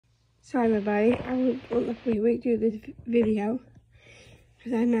Sorry everybody, I won't redo this video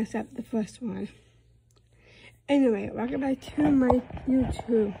because I messed up the first one. Anyway, welcome back to my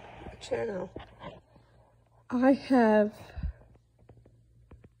YouTube channel. I have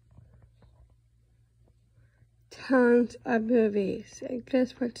tons of movies, and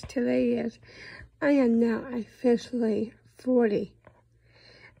guess what today is? I am now officially 40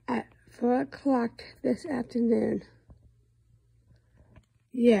 at 4 o'clock this afternoon.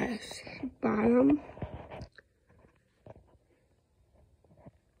 Yes, bottom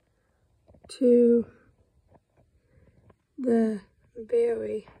to the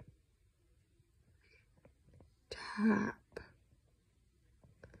very top.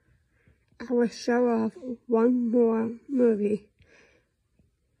 I will show off one more movie.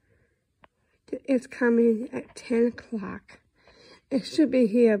 It's coming at 10 o'clock. It should be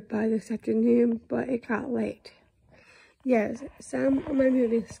here by this afternoon, but it got late. Yes, some of my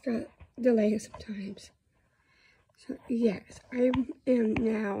movies got delayed sometimes. So yes, I am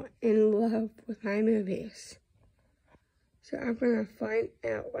now in love with my movies. So I'm going to find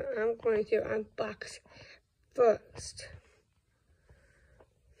out what I'm going to unbox first.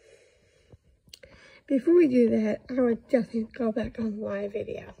 Before we do that, I would definitely go back on live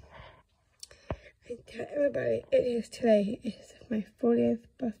video. And tell everybody, today is my 40th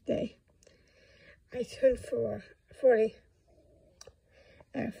birthday. I turned 40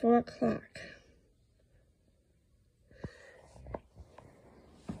 at 4 o'clock.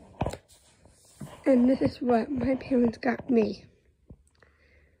 And this is what my parents got me.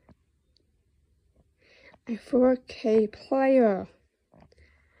 A 4K player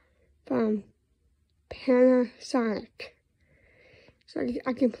from Panasonic. So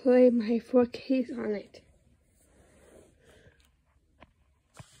I can play my 4Ks on it.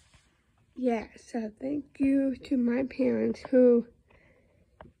 Yeah, so thank you to my parents who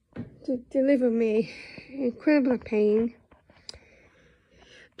delivered me incredible pain,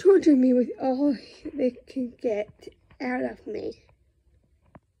 tortured me with all they can get out of me.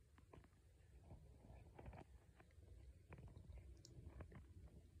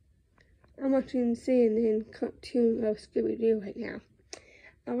 I'm watching CNN cartoon of Scooby-Doo right now.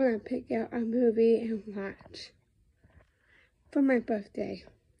 I want to pick out a movie and watch. For my birthday,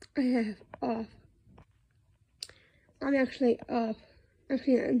 I have off. I'm actually off.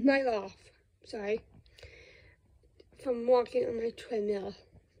 Actually, a night off. Sorry. From walking on my treadmill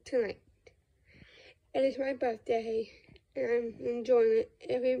tonight. It is my birthday, and I'm enjoying it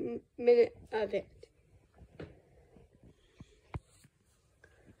every minute of it.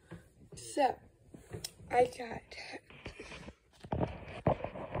 So, I got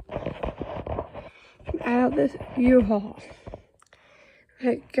out of this U-Haul.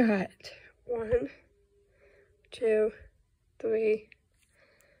 I got 1, 2, 3,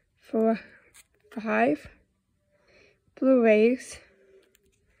 4, 5 Blu-rays,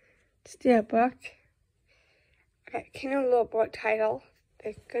 Steelbook. I got Kindle Lowboard title,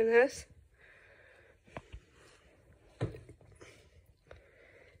 thank goodness.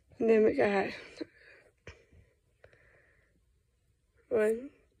 And then we got 1,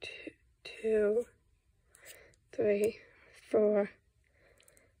 2, 3, 4,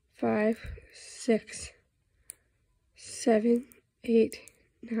 5, 6, 7, 8,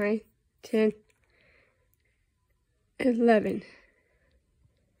 9, 10, 11.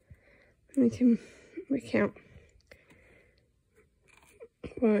 Let me count.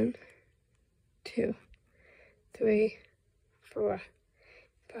 1, 2, 3, 4,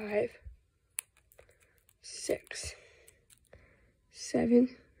 5, 6,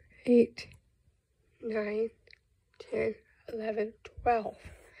 7, 8, 9, 10, 11, 12.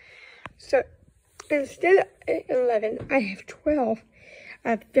 So instead of 11, I have 12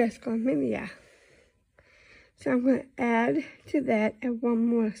 of Physical Media. So I'm going to add to that, and one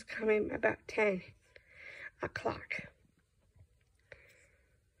more is coming about 10 o'clock.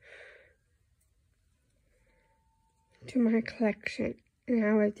 To my collection. And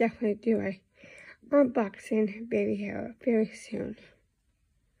I will definitely do an unboxing video very soon.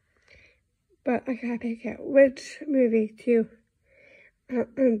 But I gotta pick out which movie to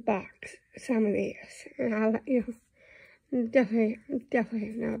unbox some of these. And I'll let you definitely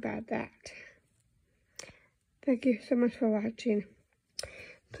know about that. Thank you so much for watching.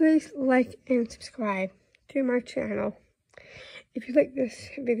 Please like and subscribe to my channel. If you like this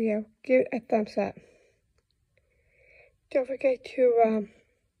video, give it a thumbs up. Don't forget to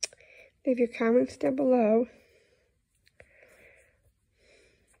leave your comments down below.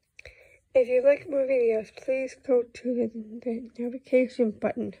 If you like more videos, please go to the notification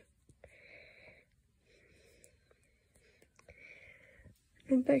button.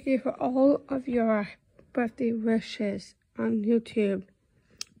 And thank you for all of your birthday wishes on YouTube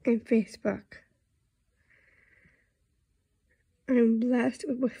and Facebook. I'm blessed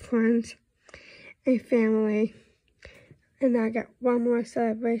with friends and family, and I got one more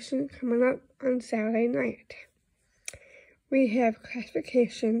celebration coming up on Saturday night. We have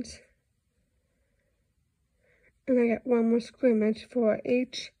classifications, and I got one more scrimmage for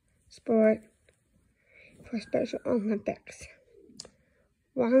each sport for Special Olympics.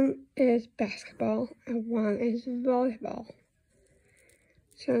 One is basketball and one is volleyball.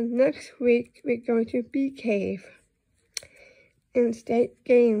 So next week we're going to Bee Cave and state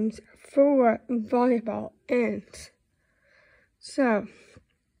games for volleyball ends. So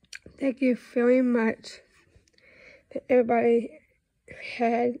thank you very much that everybody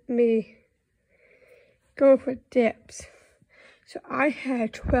had me go for dips. So I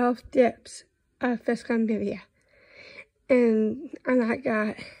had 12 dips of physical media. And I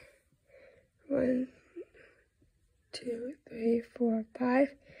got 1, 2, 3, 4, 5,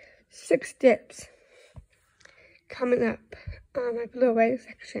 6 dips coming up on my Blu-ray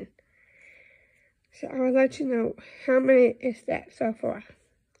section. So I will let you know how many is that so far.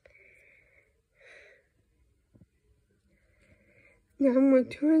 Now I'm going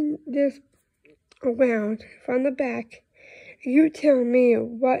to turn this around from the back. You tell me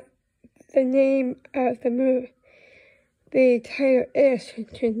what the name of the title is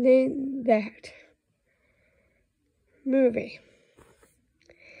to name that movie.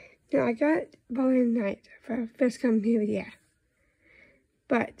 Now I got Violent Night for physical media,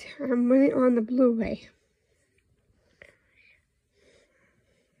 but I'm waiting on the Blu-ray.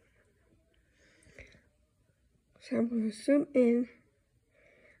 So I'm going to zoom in,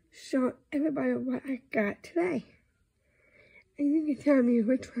 show everybody what I got today. And you can tell me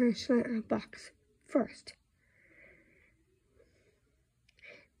which one should I unbox first.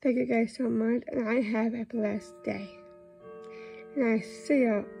 Thank you guys so much, and I have a blessed day. And I see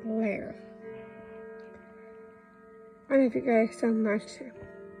you later. I love you guys so much,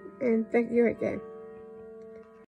 and thank you again.